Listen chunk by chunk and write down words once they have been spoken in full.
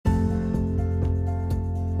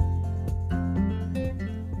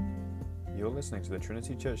listening to the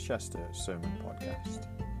Trinity Church Chester Sermon Podcast.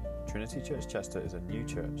 Trinity Church Chester is a new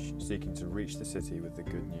church seeking to reach the city with the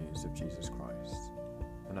good news of Jesus Christ.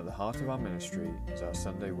 And at the heart of our ministry is our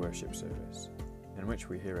Sunday worship service, in which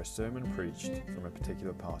we hear a sermon preached from a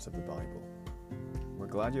particular part of the Bible. We're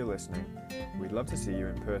glad you're listening. We'd love to see you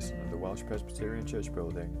in person at the Welsh Presbyterian Church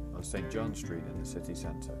building on St. John Street in the city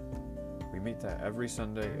centre. We meet there every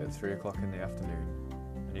Sunday at 3 o'clock in the afternoon,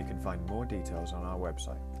 and you can find more details on our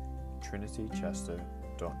website,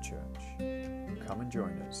 trinitychester.church. Come and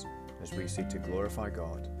join us as we seek to glorify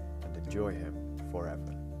God and enjoy Him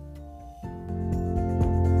forever.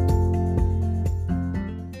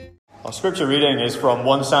 Our scripture reading is from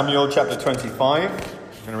 1 Samuel chapter 25. I'm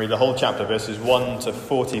going to read the whole chapter, verses 1 to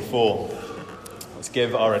 44. Let's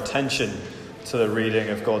give our attention to the reading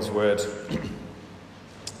of God's word.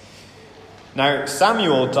 Now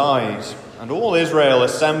Samuel died, and all Israel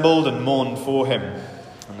assembled and mourned for him,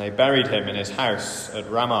 and they buried him in his house at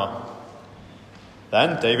Ramah.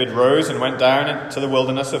 Then David rose and went down into the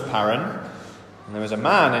wilderness of Paran, and there was a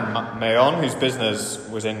man in Maon whose business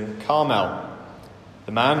was in Carmel.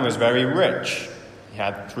 The man was very rich. He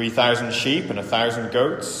had 3,000 sheep and 1,000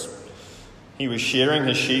 goats. He was shearing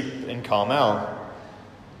his sheep in Carmel.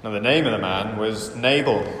 Now the name of the man was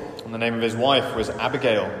Nabal, and the name of his wife was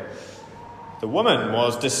Abigail. The woman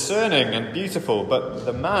was discerning and beautiful, but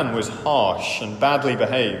the man was harsh and badly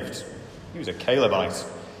behaved. He was a Calebite.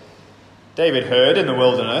 David heard in the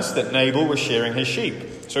wilderness that Nabal was shearing his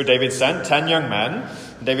sheep. So David sent 10 young men.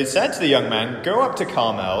 And David said to the young men, "Go up to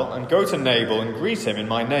Carmel and go to Nabal and greet him in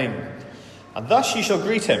my name. And thus ye shall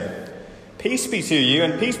greet him. Peace be to you,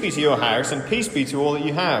 and peace be to your house, and peace be to all that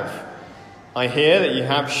you have. I hear that you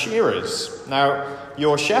have shearers. Now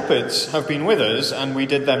your shepherds have been with us, and we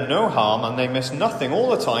did them no harm, and they missed nothing all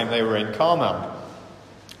the time they were in Carmel.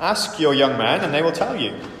 Ask your young men, and they will tell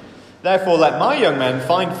you. Therefore let my young men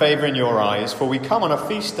find favour in your eyes, for we come on a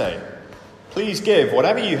feast day. Please give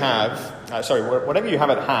whatever you have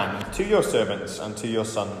at hand to your servants and to your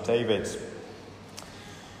son David."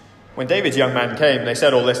 When David's young men came, they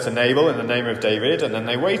said all this to Nabal in the name of David, and then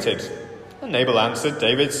they waited. And Nabal answered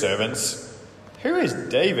David's servants, "Who is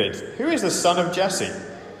David? Who is the son of Jesse?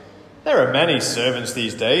 There are many servants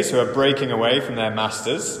these days who are breaking away from their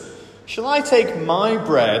masters. Shall I take my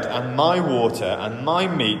bread and my water and my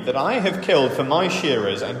meat that I have killed for my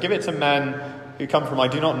shearers and give it to men who come from I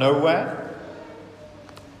do not know where?"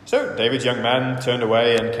 So David's young men turned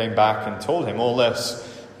away and came back and told him all this.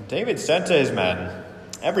 And David said to his men,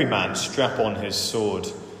 "Every man strap on his sword."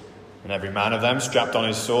 And every man of them strapped on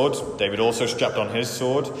his sword. David also strapped on his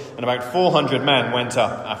sword. And about 400 men went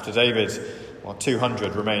up after David, while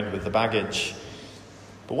 200 remained with the baggage.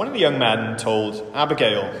 But one of the young men told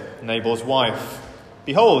Abigail, Nabal's wife,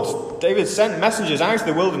 "Behold, David sent messengers out of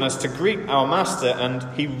the wilderness to greet our master, and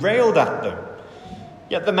he railed at them.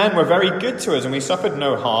 Yet the men were very good to us, and we suffered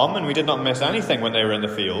no harm, and we did not miss anything when they were in the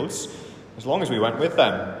fields, as long as we went with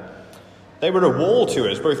them. They were a wall to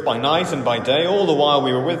us, both by night and by day, all the while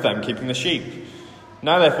we were with them, keeping the sheep.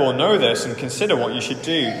 Now therefore know this, and consider what you should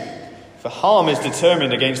do. For harm is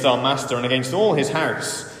determined against our master and against all his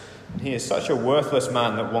house. And he is such a worthless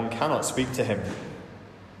man that one cannot speak to him."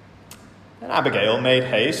 Then Abigail made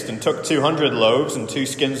haste and took 200 loaves and 2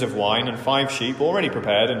 skins of wine and 5 sheep already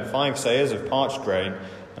prepared and 5 seahs of parched grain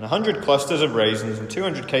and 100 clusters of raisins and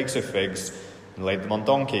 200 cakes of figs, and laid them on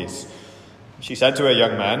donkeys. She said to her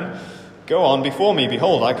young men, "Go on before me,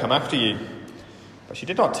 behold, I come after you." But she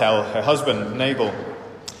did not tell her husband Nabal.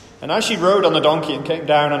 And as she rode on the donkey and came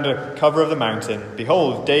down under cover of the mountain,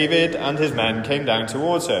 behold, David and his men came down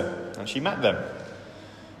towards her, and she met them.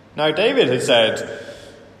 Now David had said,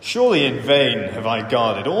 "Surely in vain have I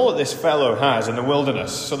guarded all that this fellow has in the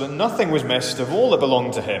wilderness, so that nothing was missed of all that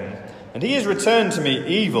belonged to him, and he has returned to me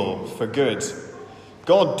evil for good.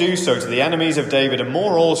 God do so to the enemies of David, and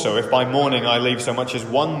more also, if by morning I leave so much as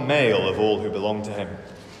one male of all who belong to him."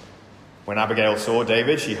 When Abigail saw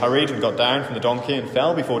David, she hurried and got down from the donkey and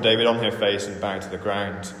fell before David on her face and bowed to the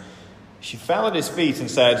ground. She fell at his feet and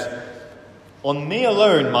said, "On me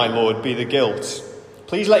alone, my lord, be the guilt.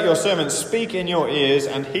 Please let your servants speak in your ears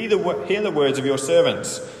and hear the words of your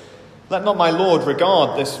servants. Let not my lord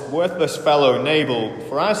regard this worthless fellow Nabal,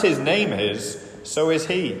 for as his name is, so is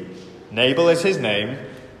he. Nabal is his name,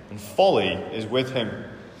 and folly is with him.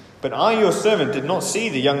 But I, your servant, did not see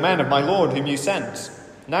the young man of my lord whom you sent.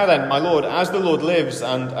 Now then, my lord, as the Lord lives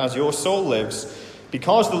and as your soul lives,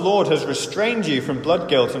 because the Lord has restrained you from blood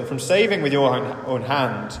guilt and from saving with your own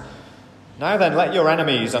hand, now then let your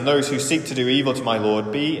enemies and those who seek to do evil to my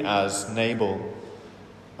lord be as Nabal.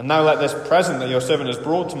 And now let this present that your servant has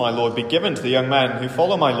brought to my lord be given to the young men who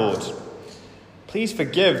follow my lord. Please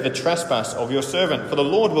forgive the trespass of your servant, for the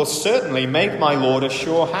Lord will certainly make my Lord a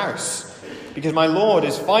sure house, because my Lord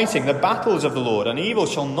is fighting the battles of the Lord, and evil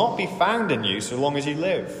shall not be found in you so long as you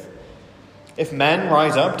live. If men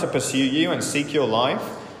rise up to pursue you and seek your life,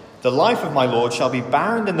 the life of my Lord shall be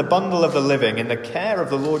bound in the bundle of the living in the care of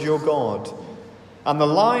the Lord your God. And the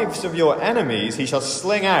lives of your enemies he shall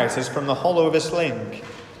sling out as from the hollow of a sling.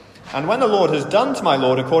 And when the Lord has done to my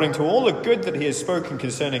Lord according to all the good that he has spoken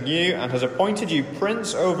concerning you, and has appointed you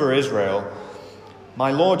prince over Israel,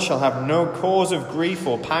 my Lord shall have no cause of grief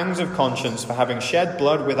or pangs of conscience for having shed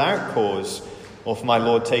blood without cause, or for my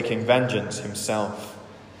Lord taking vengeance himself.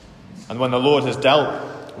 And when the Lord has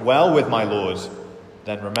dealt well with my Lord,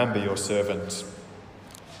 then remember your servant.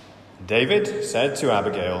 David said to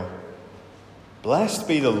Abigail, Blessed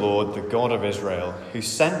be the Lord, the God of Israel, who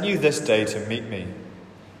sent you this day to meet me.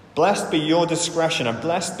 Blessed be your discretion, and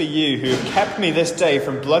blessed be you who have kept me this day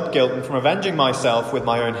from blood guilt and from avenging myself with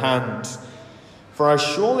my own hand. For as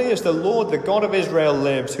surely as the Lord, the God of Israel,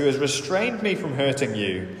 lives, who has restrained me from hurting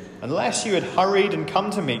you, unless you had hurried and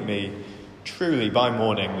come to meet me, truly by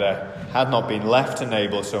morning there had not been left to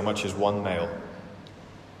Nabal so much as one male.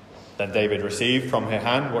 Then David received from her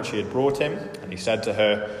hand what she had brought him, and he said to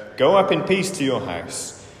her, Go up in peace to your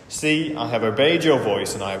house. See, I have obeyed your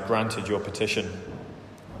voice, and I have granted your petition.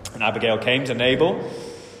 And Abigail came to Nabal,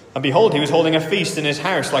 and behold, he was holding a feast in his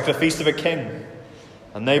house, like the feast of a king.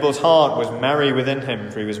 And Nabal's heart was merry within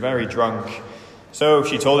him, for he was very drunk. So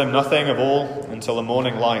she told him nothing of all until the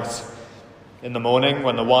morning light. In the morning,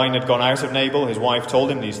 when the wine had gone out of Nabal, his wife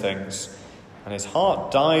told him these things. And his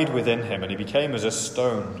heart died within him, and he became as a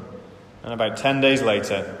stone. And about 10 days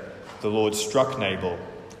later, the Lord struck Nabal,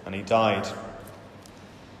 and he died.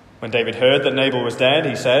 When David heard that Nabal was dead,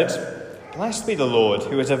 he said, Blessed be the Lord,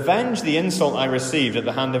 who has avenged the insult I received at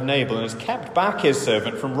the hand of Nabal, and has kept back his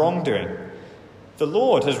servant from wrongdoing. The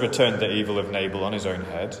Lord has returned the evil of Nabal on his own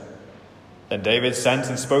head. Then David sent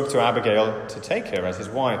and spoke to Abigail to take her as his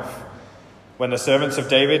wife. When the servants of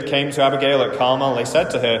David came to Abigail at Carmel, they said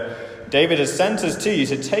to her, David has sent us to you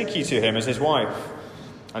to take you to him as his wife.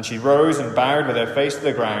 And she rose and bowed with her face to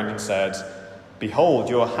the ground and said, Behold,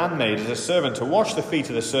 your handmaid is a servant to wash the feet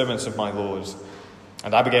of the servants of my Lord.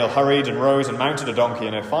 And Abigail hurried and rose and mounted a donkey,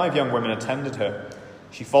 and her 5 young women attended her.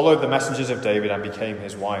 She followed the messengers of David and became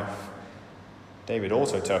his wife. David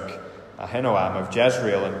also took Ahinoam of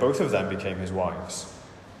Jezreel, and both of them became his wives.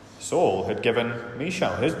 Saul had given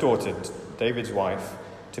Michal, his daughter, David's wife,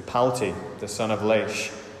 to Palti, the son of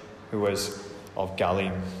Laish, who was of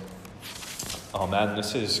Galim. Amen.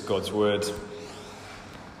 This is God's word.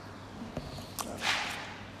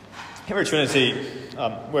 Here at Trinity,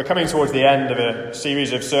 we're coming towards the end of a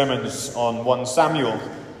series of sermons on 1 Samuel.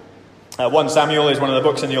 1 Samuel is one of the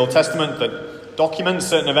books in the Old Testament that documents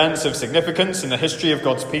certain events of significance in the history of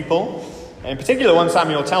God's people. In particular, 1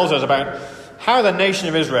 Samuel tells us about how the nation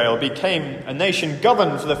of Israel became a nation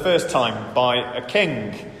governed for the first time by a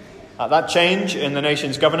king. That change in the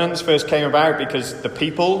nation's governance first came about because the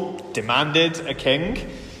people demanded a king,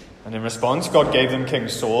 and in response, God gave them King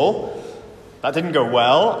Saul. That didn't go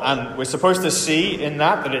well, and we're supposed to see in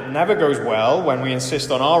that it never goes well when we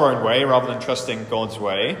insist on our own way rather than trusting God's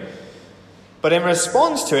way. But in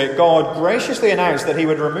response to it, God graciously announced that he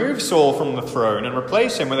would remove Saul from the throne and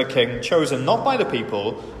replace him with a king chosen not by the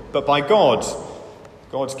people, but by God.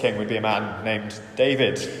 God's king would be a man named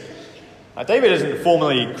David. David isn't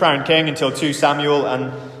formally crowned king until 2 Samuel,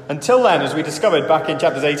 and until then, as we discovered back in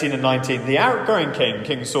chapters 18 and 19, the outgoing king,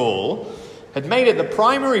 King Saul, had made it the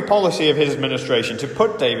primary policy of his administration to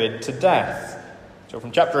put David to death. So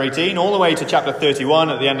from chapter 18 all the way to chapter 31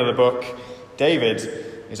 at the end of the book, David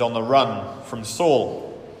is on the run from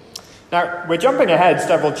Saul. Now, we're jumping ahead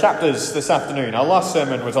several chapters this afternoon. Our last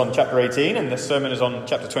sermon was on chapter 18, and this sermon is on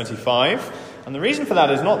chapter 25. And the reason for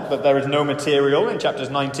that is not that there is no material in chapters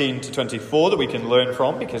 19 to 24 that we can learn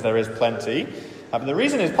from, because there is plenty. But the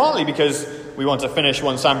reason is partly because we want to finish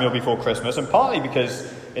 1 Samuel before Christmas, and partly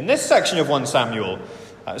because in this section of 1 Samuel,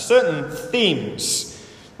 certain themes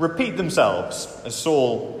repeat themselves as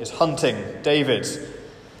Saul is hunting David.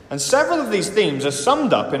 And several of these themes are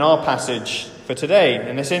summed up in our passage for today,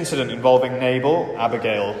 in this incident involving Nabal,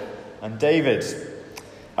 Abigail, and David.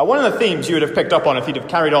 One of the themes you would have picked up on if you'd have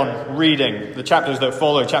carried on reading the chapters that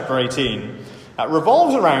follow chapter 18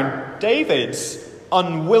 revolves around David's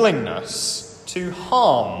unwillingness to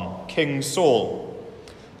harm King Saul.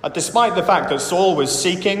 Despite the fact that Saul was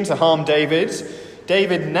seeking to harm David,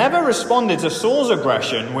 David never responded to Saul's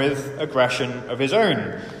aggression with aggression of his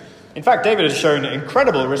own. In fact, David had shown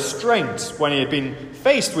incredible restraint when he had been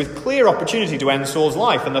faced with clear opportunity to end Saul's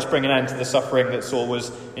life and thus bring an end to the suffering that Saul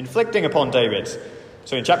was inflicting upon David.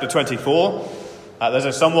 So in chapter 24, there's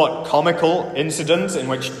a somewhat comical incident in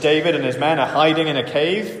which David and his men are hiding in a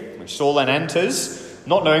cave, which Saul then enters,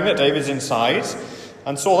 not knowing that David's inside.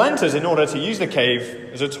 And Saul enters in order to use the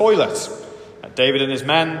cave as a toilet. David and his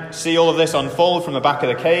men see all of this unfold from the back of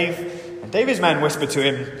the cave, and David's men whisper to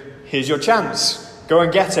him, "Here's your chance. Go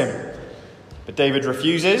and get him." But David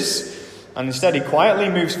refuses, and instead he quietly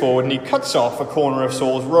moves forward and he cuts off a corner of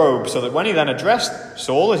Saul's robe, so that when he then addressed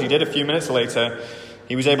Saul, as he did a few minutes later,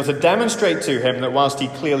 he was able to demonstrate to him that whilst he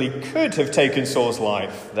clearly could have taken Saul's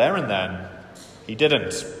life there and then, he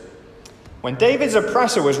didn't. When David's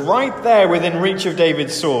oppressor was right there within reach of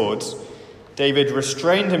David's sword, David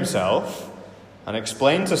restrained himself and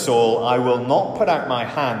explained to Saul, "I will not put out my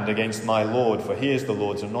hand against my Lord, for he is the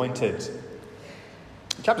Lord's anointed."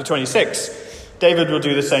 In chapter 26, David will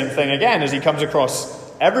do the same thing again as he comes across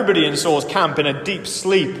everybody in Saul's camp in a deep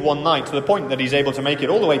sleep one night, to the point that he's able to make it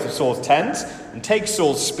all the way to Saul's tent and take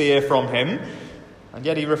Saul's spear from him, and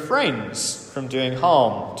yet he refrains from doing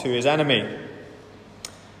harm to his enemy.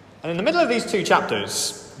 And in the middle of these two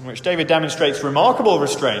chapters, in which David demonstrates remarkable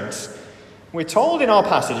restraint, we're told in our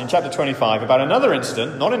passage in chapter 25 about another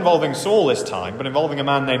incident, not involving Saul this time, but involving a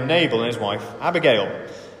man named Nabal and his wife Abigail.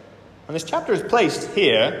 And this chapter is placed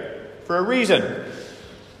here for a reason.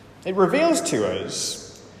 It reveals to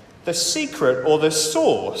us the secret or the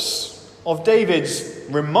source of David's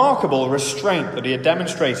remarkable restraint that he had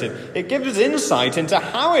demonstrated. It gives us insight into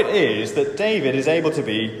how it is that David is able to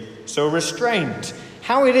be so restrained.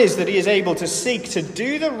 How it is that he is able to seek to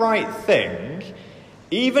do the right thing,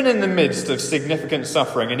 even in the midst of significant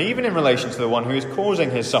suffering, and even in relation to the one who is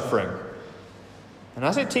causing his suffering. And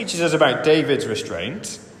as it teaches us about David's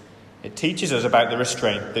restraint, it teaches us about the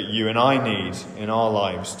restraint that you and I need in our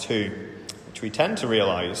lives too, which we tend to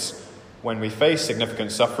realize when we face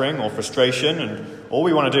significant suffering or frustration, and all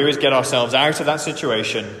we want to do is get ourselves out of that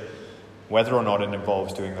situation, whether or not it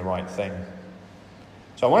involves doing the right thing.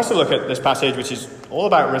 So I want us to look at this passage, which is all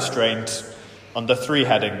about restraint, under three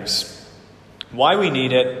headings: why we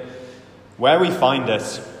need it, where we find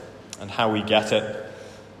it, and how we get it.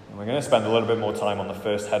 And we're going to spend a little bit more time on the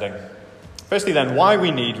first heading. Firstly then, why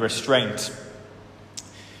we need restraint.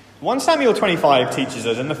 1 Samuel 25 teaches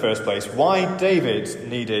us in the first place why David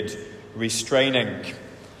needed restraining.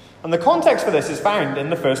 And the context for this is found in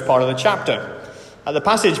the first part of the chapter. The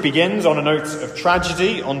passage begins on a note of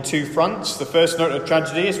tragedy on two fronts. The first note of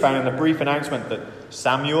tragedy is found in the brief announcement that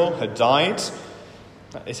Samuel had died.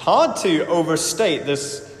 It's hard to overstate the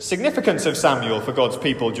significance of Samuel for God's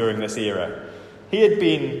people during this era. He had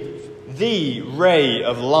been the ray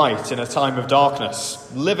of light in a time of darkness,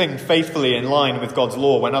 living faithfully in line with God's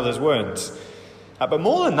law when others weren't. But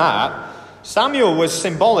more than that, Samuel was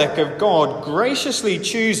symbolic of God graciously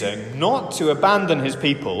choosing not to abandon his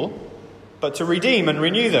people, but to redeem and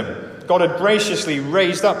renew them. God had graciously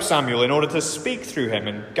raised up Samuel in order to speak through him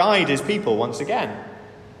and guide his people once again.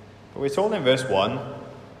 But we're told in verse 1,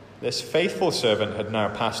 this faithful servant had now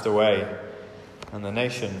passed away, and the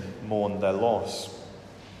nation mourned their loss.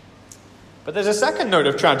 But there's a second note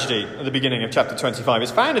of tragedy at the beginning of chapter 25.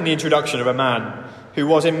 It's found in the introduction of a man who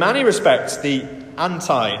was in many respects the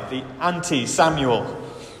anti-Samuel.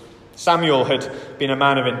 Samuel had been a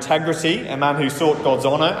man of integrity, a man who sought God's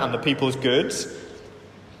honour and the people's good.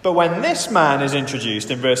 But when this man is introduced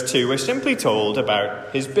in verse 2, we're simply told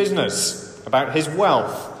about his business, about his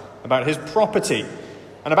wealth, about his property,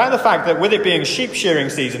 and about the fact that with it being sheep shearing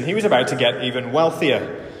season, he was about to get even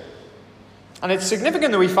wealthier. And it's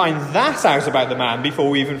significant that we find that out about the man before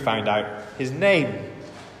we even find out his name.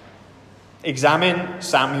 Examine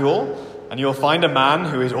Samuel, and you'll find a man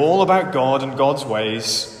who is all about God and God's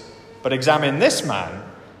ways. But examine this man,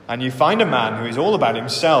 and you find a man who is all about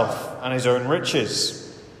himself and his own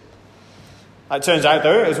riches. It turns out,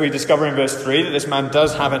 though, as we discover in verse 3, that this man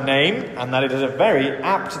does have a name, and that it is a very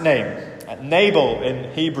apt name. Nabal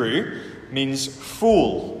in Hebrew means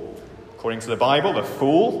fool. According to the Bible, the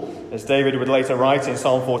fool, as David would later write in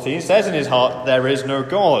Psalm 14, says in his heart, "There is no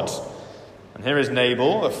God." And here is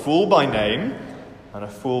Nabal, a fool by name and a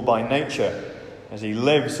fool by nature, as he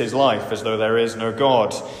lives his life as though there is no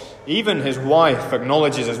God. Even his wife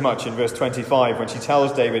acknowledges as much in verse 25 when she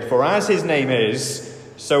tells David, "For as his name is,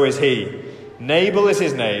 so is he. Nabal is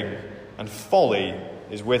his name, and folly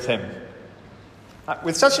is with him."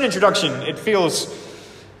 With such an introduction, it feels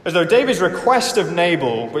as though David's request of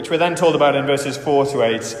Nabal, which we're then told about in verses 4 to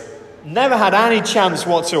 8, never had any chance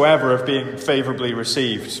whatsoever of being favourably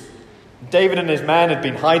received. David and his men had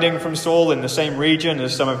been hiding from Saul in the same region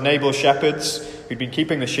as some of Nabal's shepherds who'd been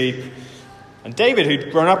keeping the sheep. And David,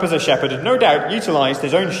 who'd grown up as a shepherd, had no doubt utilised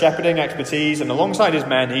his own shepherding expertise, and alongside his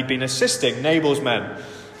men, he'd been assisting Nabal's men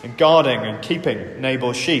in guarding and keeping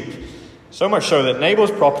Nabal's sheep. So much so that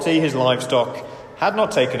Nabal's property, his livestock, had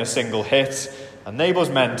not taken a single hit, and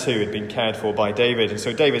Nabal's men too had been cared for by David. And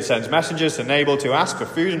so David sends messengers to Nabal to ask for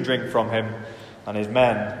food and drink from him and his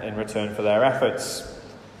men in return for their efforts.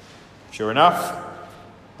 Sure enough,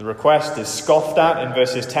 the request is scoffed at in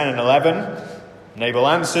verses 10 and 11. Nabal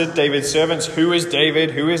answered David's servants, "Who is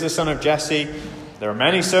David? Who is the son of Jesse? There are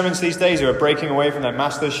many servants these days who are breaking away from their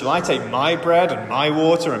masters. Shall I take my bread and my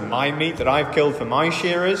water and my meat that I've killed for my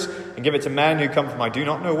shearers and give it to men who come from I do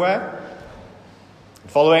not know where?"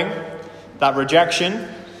 Following that rejection,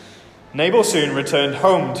 Nabal soon returned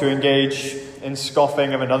home to engage in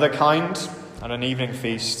scoffing of another kind at an evening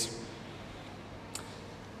feast.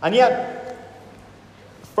 And yet,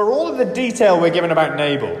 for all of the detail we're given about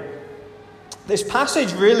Nabal, this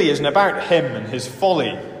passage really isn't about him and his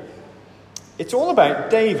folly. It's all about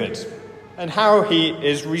David and how he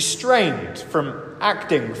is restrained from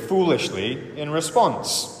acting foolishly in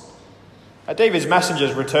response. David's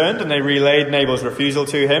messengers returned and they relayed Nabal's refusal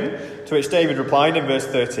to him, to which David replied in verse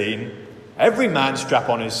 13, "Every man strap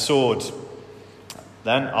on his sword."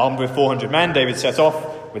 Then, armed with 400 men, David set off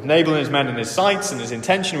with Nabal and his men in his sights, and his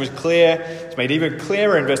intention was clear. It's made even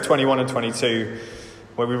clearer in verse 21 and 22,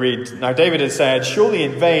 where we read, "Now David had said, 'Surely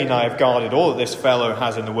in vain I have guarded all that this fellow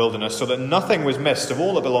has in the wilderness, so that nothing was missed of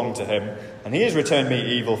all that belonged to him, and he has returned me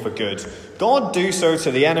evil for good. God do so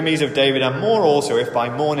to the enemies of David, and more also, if by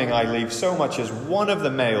morning I leave so much as one of the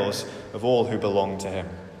males of all who belong to him.'"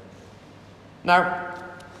 Now,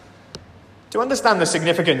 to understand the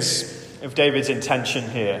significance of David's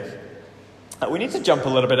intention here, we need to jump a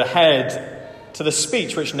little bit ahead to the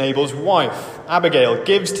speech which Nabal's wife, Abigail,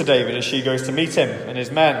 gives to David as she goes to meet him and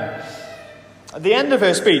his men. At the end of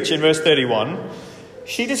her speech, in verse 31,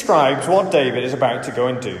 she describes what David is about to go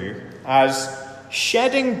and do as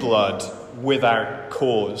shedding blood without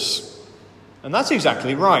cause. And that's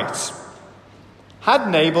exactly right. Had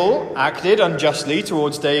Nabal acted unjustly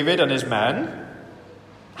towards David and his men?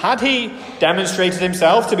 Had he demonstrated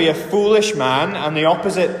himself to be a foolish man and the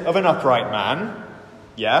opposite of an upright man?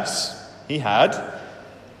 Yes, he had.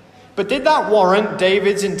 But did that warrant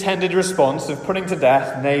David's intended response of putting to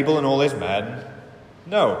death Nabal and all his men?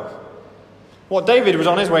 No. What David was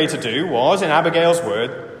on his way to do was, in Abigail's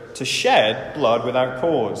word, to shed blood without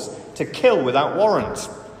cause, to kill without warrant.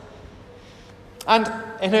 And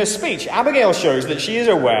in her speech, Abigail shows that she is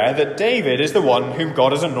aware that David is the one whom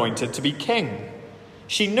God has anointed to be king.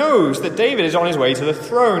 She knows that David is on his way to the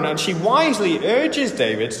throne, and she wisely urges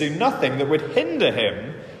David to do nothing that would hinder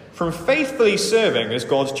him from faithfully serving as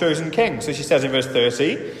God's chosen king. So she says in verse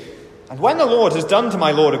 30, "And when the Lord has done to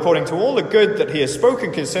my Lord according to all the good that he has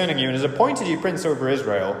spoken concerning you and has appointed you prince over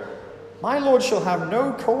Israel, my Lord shall have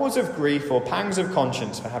no cause of grief or pangs of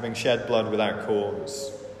conscience for having shed blood without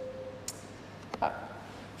cause."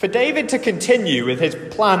 For David to continue with his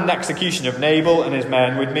planned execution of Nabal and his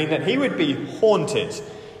men would mean that he would be haunted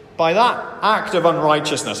by that act of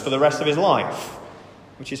unrighteousness for the rest of his life,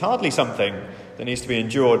 which is hardly something that needs to be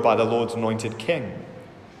endured by the Lord's anointed king.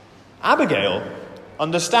 Abigail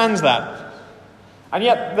understands that. And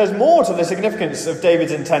yet there's more to the significance of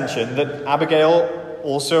David's intention that Abigail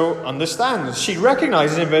also understands. She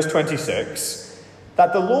recognizes in verse 26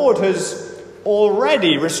 that the Lord has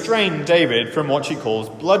already restrained David from what she calls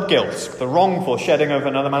blood guilt, the wrongful shedding of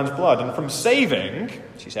another man's blood, and from saving,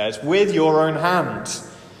 she says, with your own hand.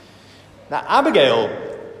 Now, Abigail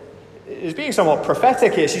is being somewhat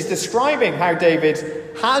prophetic here. She's describing how David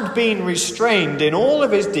had been restrained in all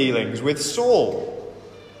of his dealings with Saul.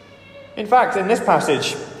 In fact, in this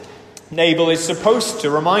passage, Nabal is supposed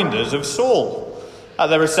to remind us of Saul.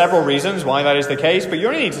 There are several reasons why that is the case, but you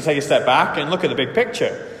only need to take a step back and look at the big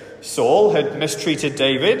picture. Saul had mistreated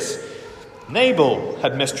David. Nabal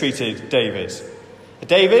had mistreated David.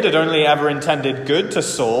 David had only ever intended good to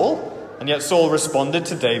Saul, and yet Saul responded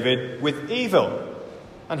to David with evil.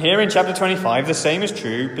 And here in chapter 25, the same is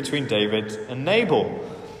true between David and Nabal.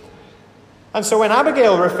 And so when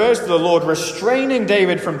Abigail refers to the Lord restraining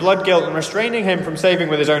David from blood guilt and restraining him from saving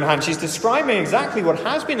with his own hand, she's describing exactly what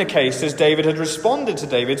has been the case as David had responded to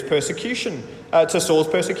David's persecution, to Saul's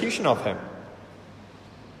persecution of him.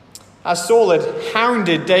 As Saul had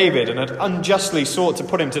hounded David and had unjustly sought to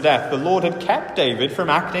put him to death, the Lord had kept David from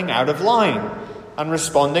acting out of line and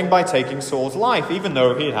responding by taking Saul's life, even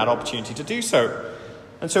though he had had opportunity to do so.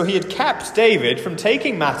 And so he had kept David from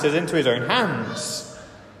taking matters into his own hands.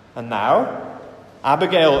 And now,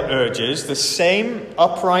 Abigail urges the same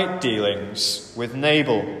upright dealings with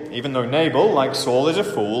Nabal. Even though Nabal, like Saul, is a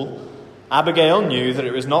fool, Abigail knew that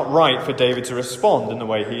it was not right for David to respond in the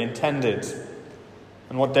way he intended.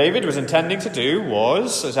 And what David was intending to do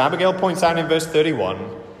was, as Abigail points out in verse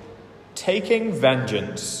 31, taking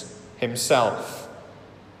vengeance himself.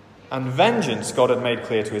 And vengeance, God had made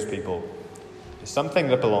clear to his people, is something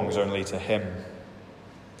that belongs only to him.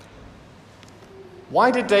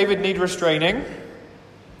 Why did David need restraining?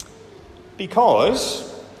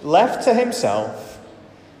 Because, left to himself,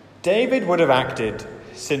 David would have acted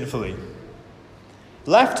sinfully.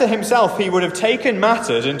 Left to himself, he would have taken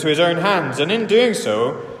matters into his own hands, and in doing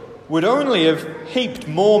so, would only have heaped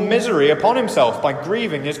more misery upon himself by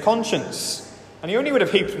grieving his conscience. And he only would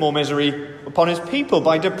have heaped more misery upon his people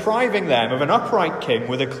by depriving them of an upright king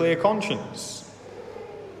with a clear conscience.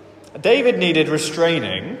 David needed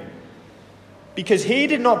restraining because he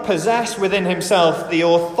did not possess within himself the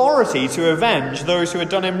authority to avenge those who had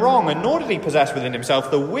done him wrong, and nor did he possess within himself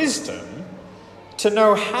the wisdom to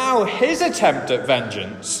know how his attempt at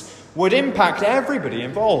vengeance would impact everybody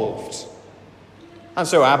involved. And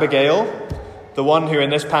so Abigail, the one who in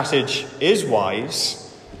this passage is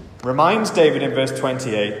wise, reminds David in verse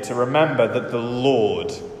 28 to remember that the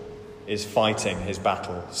Lord is fighting his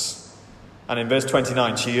battles. And in verse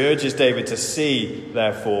 29, she urges David to see,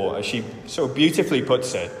 therefore, as she so beautifully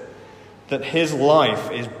puts it, that his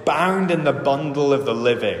life is bound in the bundle of the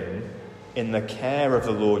living in the care of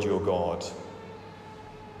the Lord your God.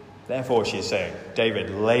 Therefore, she is saying, David,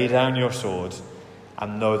 lay down your sword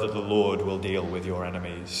and know that the Lord will deal with your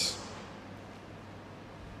enemies.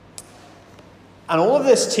 And all of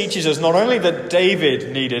this teaches us not only that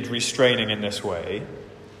David needed restraining in this way,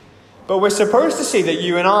 but we're supposed to see that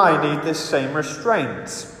you and I need this same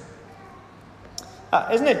restraint.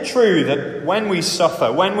 Isn't it true that when we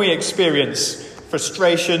suffer, when we experience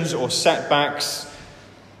frustrations or setbacks,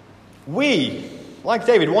 we, like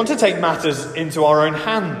David, want to take matters into our own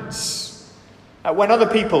hands? When other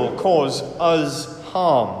people cause us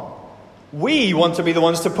harm, we want to be the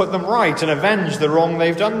ones to put them right and avenge the wrong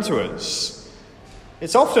they've done to us.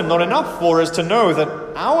 It's often not enough for us to know that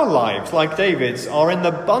our lives, like David's, are in the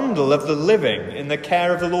bundle of the living in the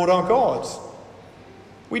care of the Lord our God.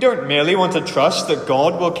 We don't merely want to trust that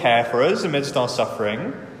God will care for us amidst our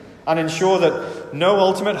suffering and ensure that no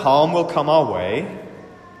ultimate harm will come our way,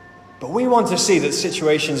 but we want to see that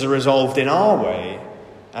situations are resolved in our way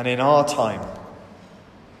and in our time.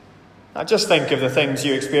 Now just think of the things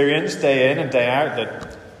you experience day in and day out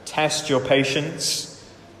that test your patience.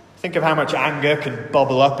 Think of how much anger can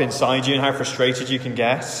bubble up inside you and how frustrated you can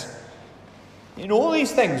get. In all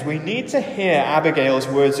these things, we need to hear Abigail's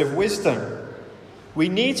words of wisdom. We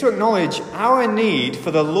need to acknowledge our need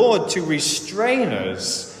for the Lord to restrain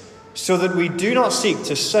us so that we do not seek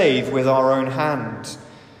to save with our own hand,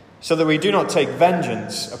 so that we do not take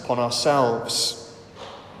vengeance upon ourselves.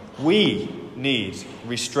 We need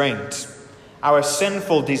restraint. Our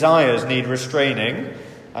sinful desires need restraining,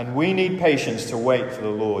 and we need patience to wait for the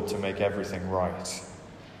Lord to make everything right.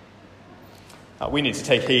 We need to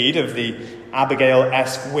take heed of the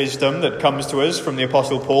Abigail-esque wisdom that comes to us from the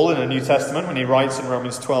Apostle Paul in the New Testament when he writes in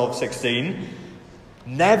Romans 12:16,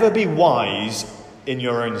 "Never be wise in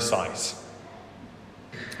your own sight."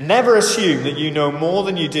 Never assume that you know more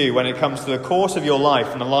than you do when it comes to the course of your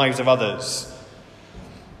life and the lives of others.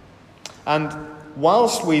 And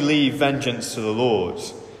whilst we leave vengeance to the Lord,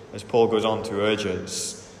 as Paul goes on to urge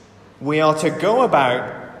us, we are to go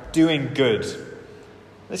about doing good.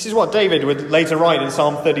 This is what David would later write in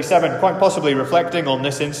Psalm 37, quite possibly reflecting on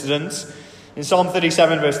this incident. In Psalm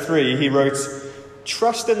 37 verse 3, he wrote,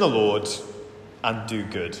 "Trust in the Lord and do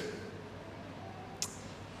good."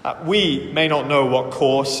 We may not know what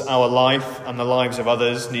course our life and the lives of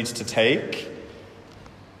others needs to take,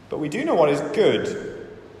 but we do know what is good.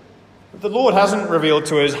 The Lord hasn't revealed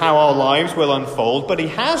to us how our lives will unfold, but he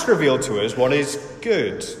has revealed to us what is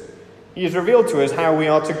good. He has revealed to us how we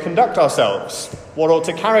are to conduct ourselves, what ought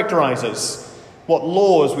to characterize us, what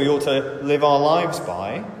laws we ought to live our lives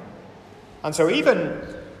by. And so even,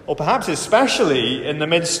 or perhaps especially in the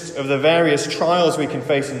midst of the various trials we can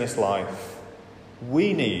face in this life,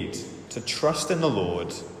 we need to trust in the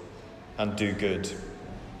Lord and do good.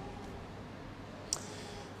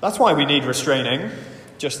 That's why we need restraining,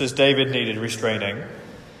 just as David needed restraining.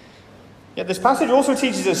 Yet this passage also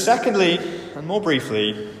teaches us, secondly, and more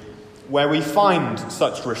briefly, where we find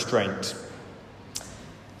such restraint.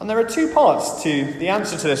 And there are two parts to the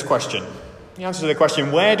answer to this question. The answer to the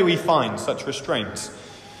question, where do we find such restraint?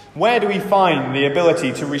 Where do we find the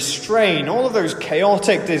ability to restrain all of those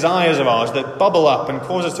chaotic desires of ours that bubble up and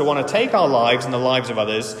cause us to want to take our lives and the lives of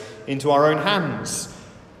others into our own hands,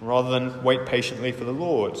 rather than wait patiently for the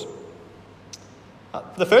Lord?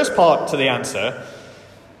 The first part to the answer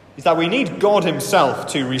is that we need God himself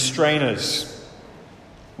to restrain us.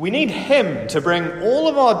 We need him to bring all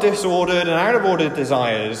of our disordered and out of order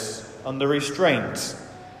desires under restraint,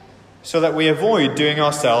 so that we avoid doing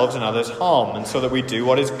ourselves and others harm, and so that we do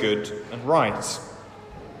what is good and right.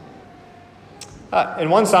 In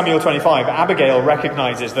 1 Samuel 25, Abigail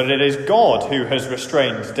recognizes that it is God who has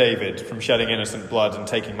restrained David from shedding innocent blood and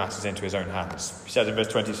taking matters into his own hands. She says in verse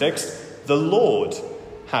 26, "The Lord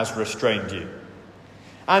has restrained you."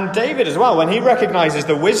 And David as well, when he recognizes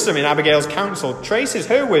the wisdom in Abigail's counsel, traces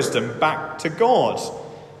her wisdom back to God.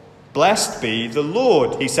 "Blessed be the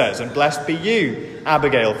Lord," he says, "and blessed be you,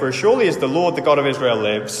 Abigail, for as surely as the Lord, the God of Israel,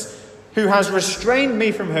 lives, who has restrained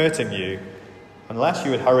me from hurting you, unless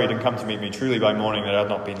you had hurried and come to meet me, truly by morning there had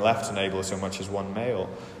not been left an able so much as one male."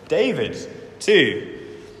 David, too,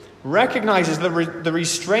 recognizes that the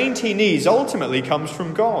restraint he needs ultimately comes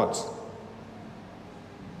from God.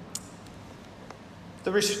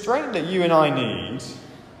 The restraint that you and I need,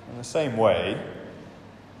 in the same way,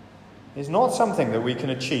 is not something that we can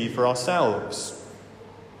achieve for ourselves.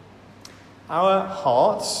 Our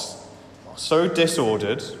hearts are so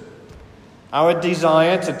disordered, our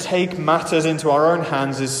desire to take matters into our own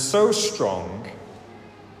hands is so strong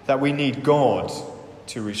that we need God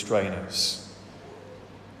to restrain us.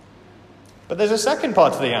 But there's a second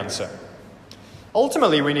part to the answer.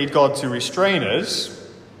 Ultimately, we need God to restrain us,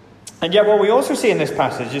 and yet what we also see in this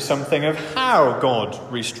passage is something of how God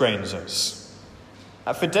restrains us.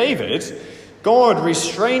 For David, God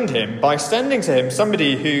restrained him by sending to him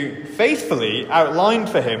somebody who faithfully outlined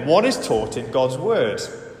for him what is taught in God's word.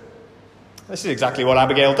 This is exactly what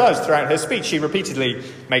Abigail does throughout her speech. She repeatedly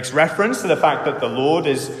makes reference to the fact that the Lord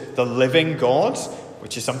is the living God,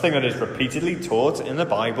 which is something that is repeatedly taught in the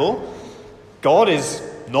Bible. God is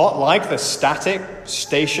not like the static,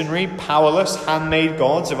 stationary, powerless, handmade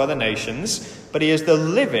gods of other nations, but he is the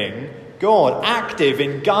living God, active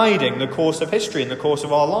in guiding the course of history and the course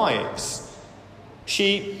of our lives.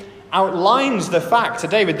 She outlines the fact to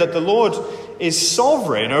David that the Lord is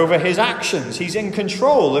sovereign over his actions. He's in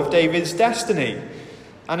control of David's destiny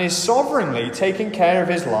and is sovereignly taking care of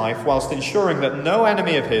his life whilst ensuring that no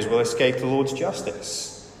enemy of his will escape the Lord's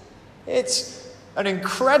justice. It's an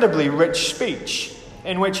incredibly rich speech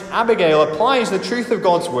in which Abigail applies the truth of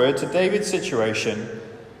God's word to David's situation,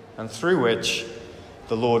 and through which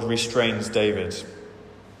the Lord restrains David.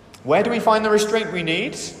 Where do we find the restraint we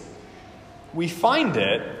need? We find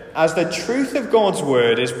it as the truth of God's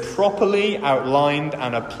word is properly outlined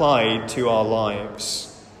and applied to our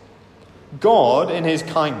lives. God, in his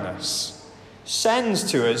kindness, sends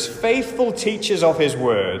to us faithful teachers of his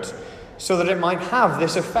word so that it might have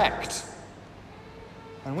this effect.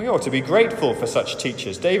 And we ought to be grateful for such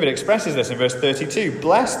teachers. David expresses this in verse 32.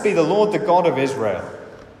 "Blessed be the Lord, the God of Israel,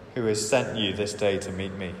 who has sent you this day to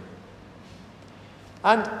meet me."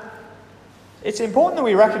 And it's important that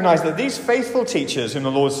we recognize that these faithful teachers whom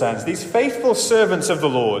the Lord sends, these faithful servants of the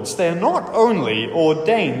Lord's, they are not only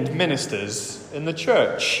ordained ministers in the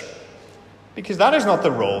church, because that is not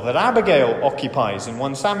the role that Abigail occupies in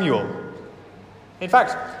 1 Samuel. In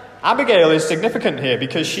fact, Abigail is significant here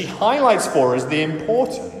because she highlights for us the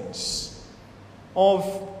importance of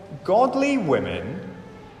godly women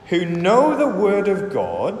who know the word of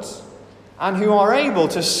God and who are able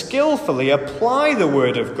to skillfully apply the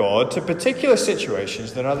word of God to particular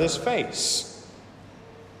situations that others face.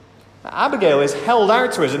 Abigail is held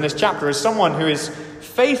out to us in this chapter as someone who is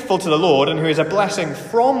faithful to the Lord and who is a blessing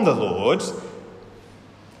from the Lord.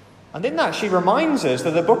 And in that, she reminds us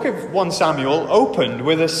that the book of 1 Samuel opened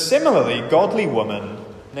with a similarly godly woman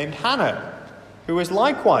named Hannah, who was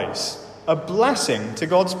likewise a blessing to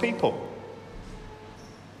God's people.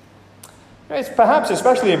 It's perhaps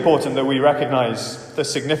especially important that we recognize the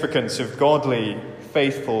significance of godly,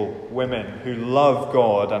 faithful women who love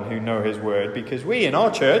God and who know his word, because we in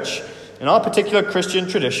our church, in our particular Christian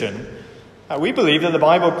tradition, we believe that the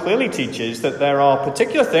Bible clearly teaches that there are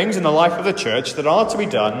particular things in the life of the church that are to be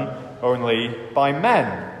done only by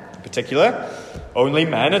men. In particular, only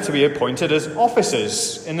men are to be appointed as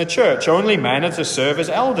officers in the church. Only men are to serve as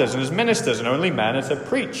elders and as ministers, and only men are to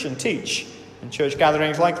preach and teach in church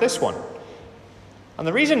gatherings like this one. And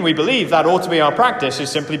the reason we believe that ought to be our practice is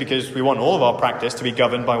simply because we want all of our practice to be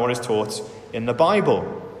governed by what is taught in the Bible.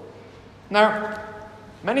 Now,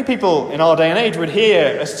 Many people in our day and age would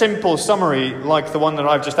hear a simple summary like the one that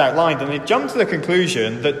I've just outlined, and they jump to the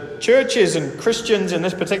conclusion that churches and Christians in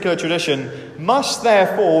this particular tradition must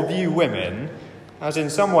therefore view women as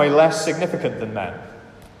in some way less significant than men,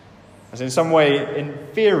 as in some way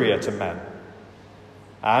inferior to men.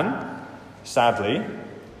 And, sadly,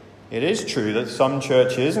 it is true that some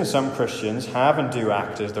churches and some Christians have and do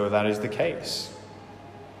act as though that is the case.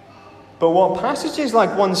 But what passages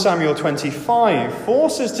like 1 Samuel 25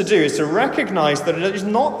 force us to do is to recognize that it is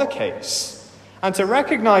not the case. And to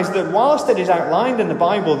recognize that whilst it is outlined in the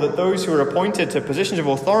Bible that those who are appointed to positions of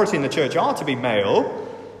authority in the church are to be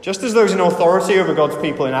male, just as those in authority over God's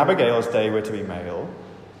people in Abigail's day were to be male,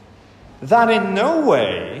 that in no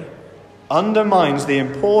way undermines the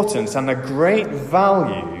importance and the great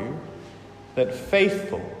value that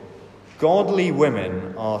faithful, godly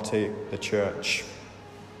women are to the church.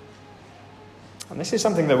 And this is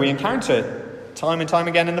something that we encounter time and time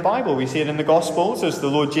again in the Bible. We see it in the Gospels as the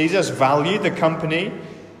Lord Jesus valued the company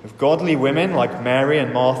of godly women like Mary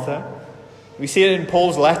and Martha. We see it in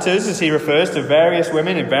Paul's letters as he refers to various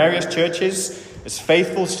women in various churches as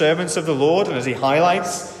faithful servants of the Lord, and as he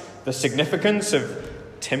highlights the significance of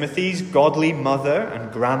Timothy's godly mother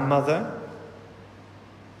and grandmother.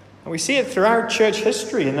 And we see it throughout church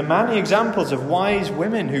history in the many examples of wise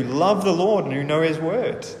women who love the Lord and who know his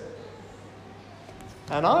word.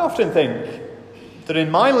 And I often think that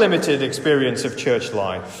in my limited experience of church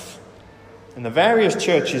life, in the various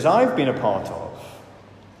churches I've been a part of,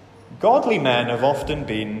 godly men have often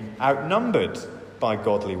been outnumbered by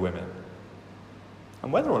godly women.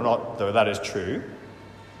 And whether or not, though, that is true,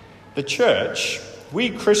 the church, we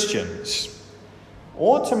Christians,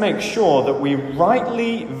 ought to make sure that we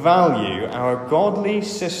rightly value our godly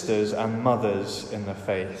sisters and mothers in the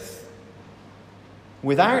faith.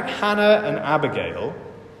 Without Hannah and Abigail,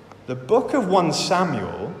 the book of 1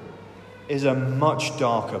 Samuel is a much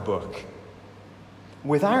darker book.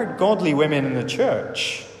 Without godly women in the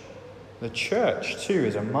church too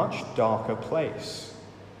is a much darker place.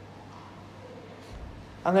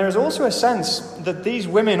 And there is also a sense that these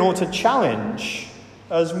women ought to challenge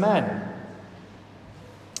us men.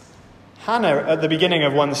 Hannah, at the beginning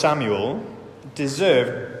of 1 Samuel,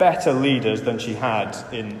 deserved better leaders than she had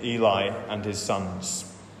in Eli and his sons.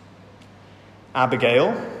 Abigail,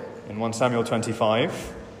 in 1 Samuel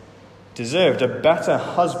 25, deserved a better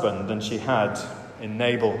husband than she had in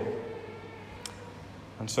Nabal.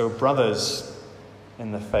 And so, brothers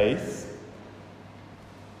in the faith,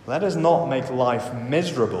 let us not make life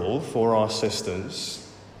miserable for our sisters,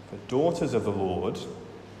 the daughters of the Lord,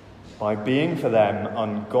 by being for them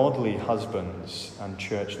ungodly husbands and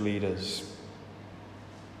church leaders.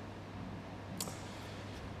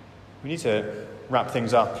 We need to wrap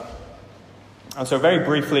things up. And so very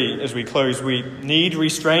briefly, as we close, we need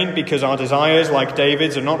restraint because our desires, like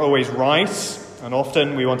David's, are not always right. And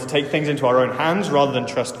often we want to take things into our own hands rather than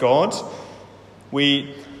trust God.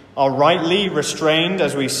 We are rightly restrained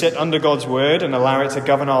as we sit under God's word and allow it to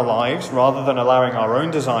govern our lives rather than allowing our own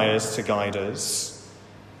desires to guide us.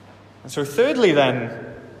 And so thirdly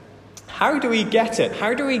then, how do we get it?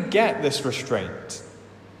 How do we get this restraint?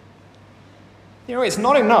 You know, it's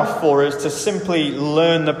not enough for us to simply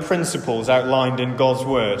learn the principles outlined in God's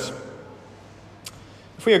word.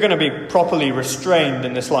 If we are going to be properly restrained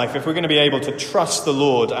in this life, if we're going to be able to trust the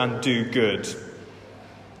Lord and do good,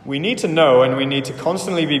 we need to know and we need to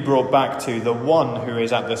constantly be brought back to the one who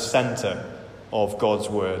is at the centre of God's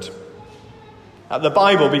word. The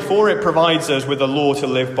Bible, before it provides us with a law to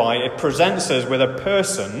live by, it presents us with a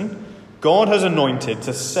person God has anointed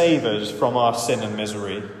to save us from our sin and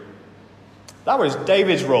misery. That was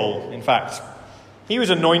David's role, in fact. He was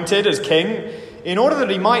anointed as king in order that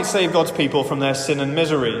he might save God's people from their sin and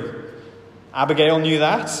misery. Abigail knew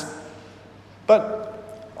that.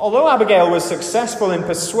 But although Abigail was successful in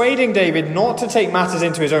persuading David not to take matters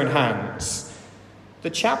into his own hands, the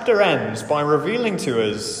chapter ends by revealing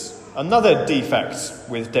to us another defect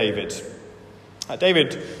with David.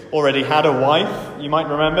 David already had a wife. You might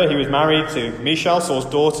remember he was married to Michal, Saul's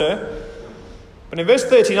daughter. But in verse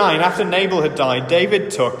 39, after Nabal had died,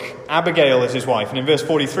 David took Abigail as his wife. And in verse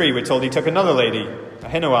 43, we're told he took another lady,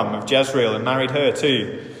 Ahinoam of Jezreel, and married her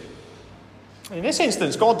too. In this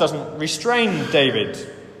instance, God doesn't restrain David.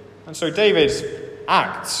 And so David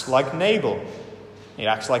acts like Nabal. He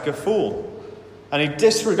acts like a fool. And he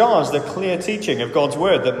disregards the clear teaching of God's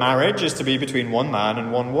word that marriage is to be between one man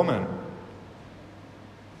and one woman.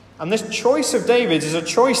 And this choice of David's is a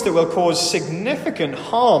choice that will cause significant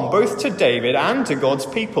harm both to David and to God's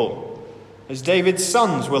people, as David's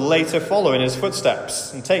sons will later follow in his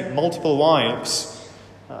footsteps and take multiple wives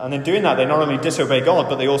And in doing that, they not only disobey God,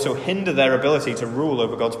 but they also hinder their ability to rule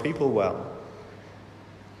over God's people well.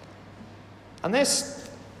 And this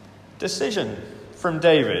decision from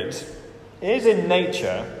David is in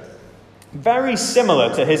nature very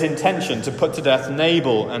similar to his intention to put to death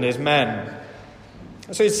Nabal and his men.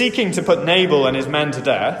 So he's seeking to put Nabal and his men to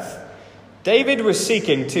death. David was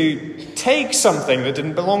seeking to take something that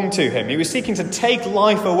didn't belong to him. He was seeking to take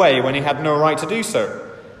life away when he had no right to do so.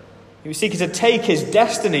 He was seeking to take his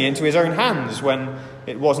destiny into his own hands when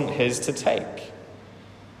it wasn't his to take.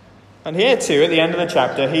 And here too, at the end of the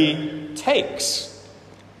chapter, he takes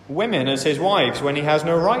women as his wives when he has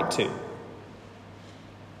no right to.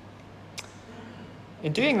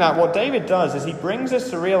 In doing that, what David does is he brings us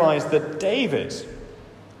to realize that David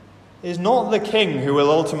is not the king who will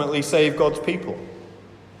ultimately save God's people.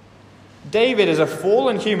 David is a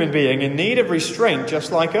fallen human being in need of restraint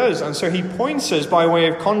just like us, and so he points us by way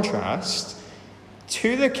of contrast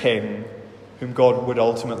to the king whom God would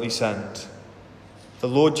ultimately send, the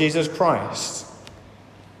Lord Jesus Christ.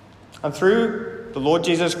 And through the Lord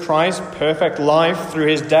Jesus Christ's perfect life, through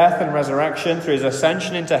his death and resurrection, through his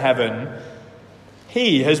ascension into heaven,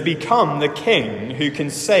 he has become the king who can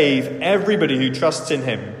save everybody who trusts in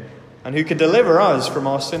him and who can deliver us from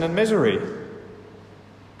our sin and misery.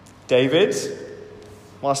 David,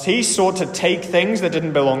 whilst he sought to take things that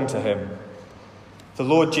didn't belong to him, the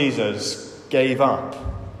Lord Jesus gave up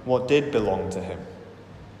what did belong to him.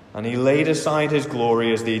 And he laid aside his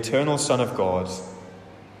glory as the eternal Son of God,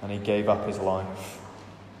 and he gave up his life.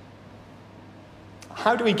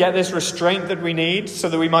 How do we get this restraint that we need so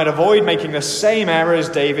that we might avoid making the same errors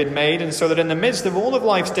David made, and so that in the midst of all of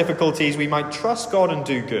life's difficulties we might trust God and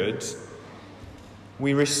do good?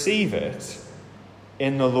 We receive it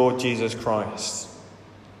in the Lord Jesus Christ.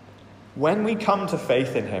 When we come to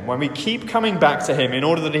faith in him, when we keep coming back to him in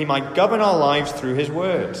order that he might govern our lives through his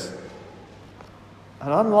word.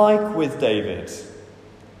 And unlike with David,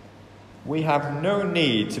 we have no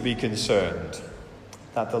need to be concerned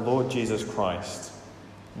that the Lord Jesus Christ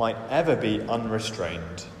might ever be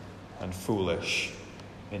unrestrained and foolish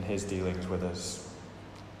in his dealings with us.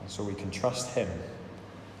 And so we can trust him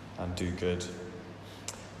and do good.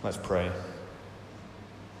 Let's pray.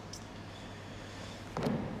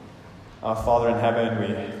 Our Father in heaven,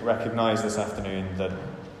 we recognize this afternoon that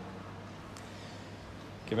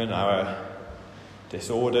given our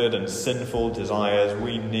disordered and sinful desires,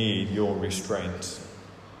 we need your restraint.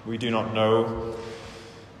 We do not know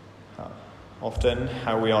often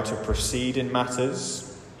how we are to proceed in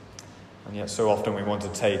matters, and yet so often we want to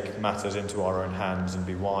take matters into our own hands and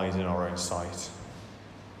be wise in our own sight.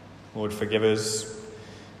 Lord, forgive us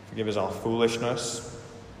our foolishness,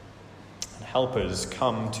 and help us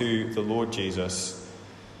come to the Lord Jesus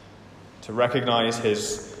to recognize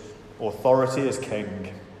his authority as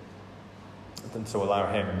King, and to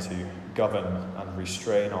allow him to govern and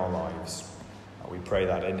restrain our lives. We pray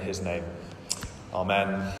that in his name.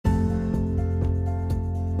 Amen.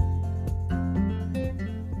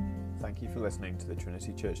 Thank you for listening to the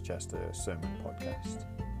Trinity Church Chester Sermon Podcast.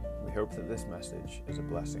 We hope that this message is a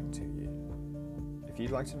blessing to you. If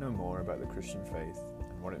you'd like to know more about the Christian faith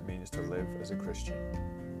and what it means to live as a Christian,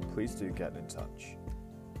 please do get in touch.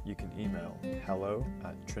 You can email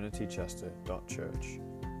hello@trinitychester.church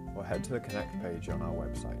or head to the Connect page on our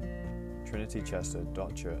website,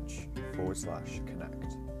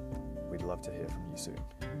 trinitychester.church/connect. We'd love to hear from you soon.